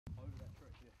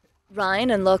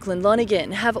Ryan and Lachlan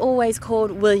Lonergan have always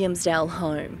called Williamsdale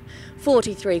home.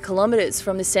 43 kilometres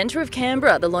from the centre of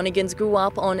Canberra, the Lonergans grew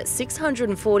up on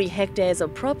 640 hectares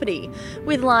of property,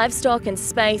 with livestock and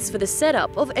space for the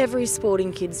setup of every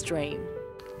sporting kid's dream.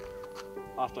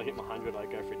 After I hit my 100, I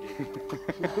go for a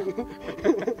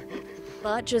dig.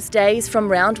 But just days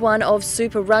from round one of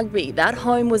Super Rugby, that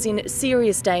home was in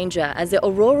serious danger as the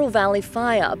Aurora Valley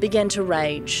fire began to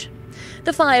rage.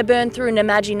 The fire burned through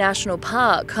Namadgi National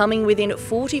Park, coming within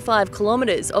 45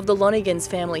 kilometres of the Lonergans'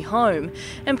 family home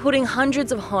and putting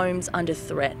hundreds of homes under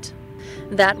threat.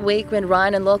 That week, when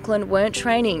Ryan and Lachlan weren't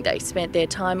training, they spent their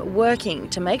time working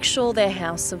to make sure their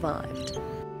house survived.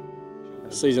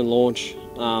 Season launch,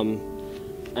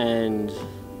 and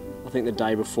I think the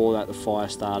day before that the fire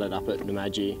started up at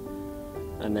Namadgi,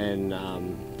 and then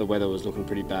the weather was looking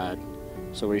pretty bad.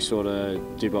 So we sort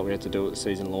of did what we had to do at the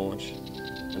season launch,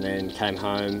 and then came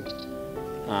home,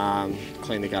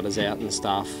 cleaned the gutters out and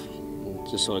stuff, and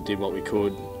just sort of did what we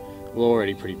could. We were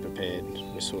already pretty prepared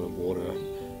with sort of water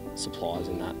supplies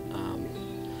and that.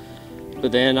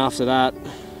 But then after that,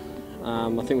 I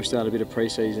think we started a bit of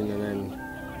pre-season, and then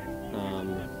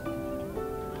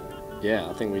yeah,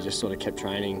 I think we just sort of kept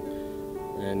training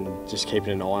and just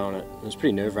keeping an eye on it. It was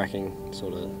pretty nerve-wracking,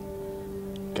 sort of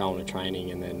going to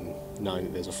training and then knowing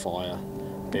that there's a fire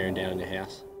bearing down in your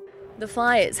house. The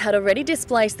fires had already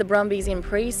displaced the Brumbies in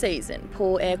pre-season,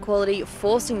 poor air quality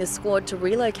forcing the squad to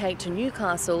relocate to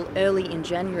Newcastle early in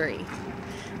January.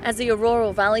 As the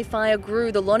Aurora Valley fire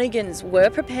grew, the Lonergans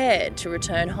were prepared to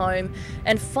return home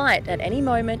and fight at any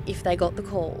moment if they got the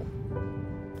call.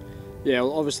 Yeah,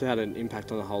 well, obviously had an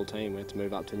impact on the whole team. We had to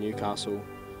move up to Newcastle,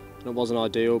 and it wasn't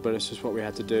ideal, but it's just what we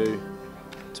had to do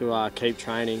to keep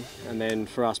training. And then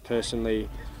for us personally,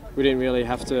 we didn't really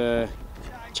have to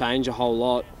change a whole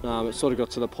lot. It sort of got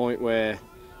to the point where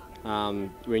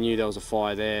we knew there was a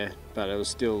fire there, but it was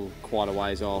still quite a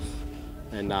ways off,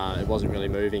 and it wasn't really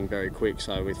moving very quick,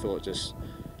 so we thought just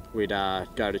we'd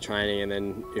go to training, and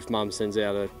then if Mum sends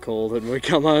out a call, then we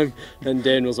come home, and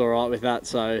Dan was all right with that,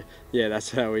 so yeah, that's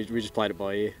how we just played it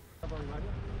by ear.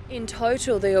 In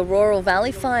total, the Aurora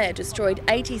Valley fire destroyed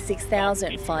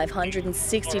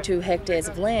 86,562 hectares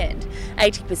of land,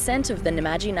 80% of the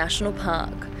Namadgi National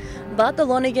Park. But the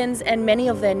Lonergans and many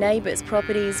of their neighbours'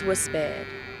 properties were spared.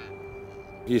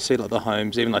 You see like the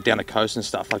homes, even like down the coast and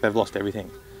stuff, like they've lost everything.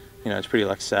 You know, it's pretty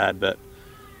like sad, but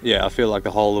yeah, I feel like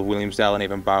the whole of Williamsdale and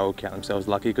even Burra will count themselves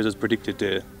lucky because it's predicted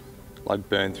to like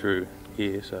burn through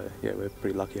here, so yeah, we're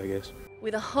pretty lucky, I guess.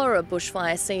 With a horror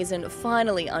bushfire season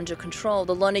finally under control,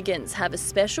 the Lonergans have a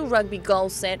special rugby goal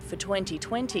set for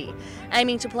 2020,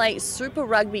 aiming to play Super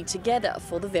Rugby together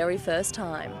for the very first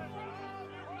time.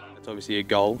 It's obviously a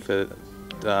goal for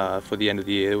the end of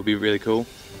the year. It would be really cool.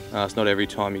 It's not every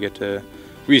time you get to.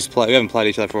 We haven't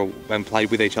played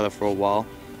with each other for a while.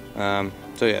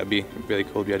 So yeah, it'd be really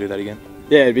cool to be able to do that again.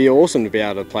 Yeah, it'd be awesome to be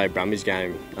able to play a Brumbies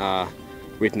game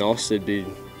with Nos. It'd be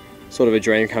sort of a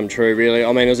dream come true, really.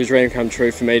 I mean, it was a dream come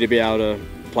true for me to be able to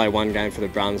play one game for the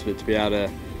Brums, but to be able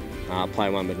to play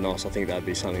one with Nos, I think that'd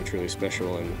be something truly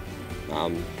special, and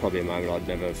probably a moment I'd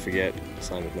never forget.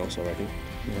 Same with Nos, I reckon.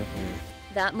 Yeah.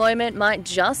 That moment might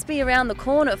just be around the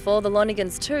corner for the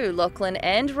Lonergans too. Lachlan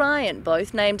and Ryan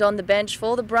both named on the bench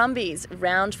for the Brumbies.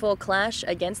 Round 4 clash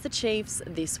against the Chiefs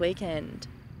this weekend.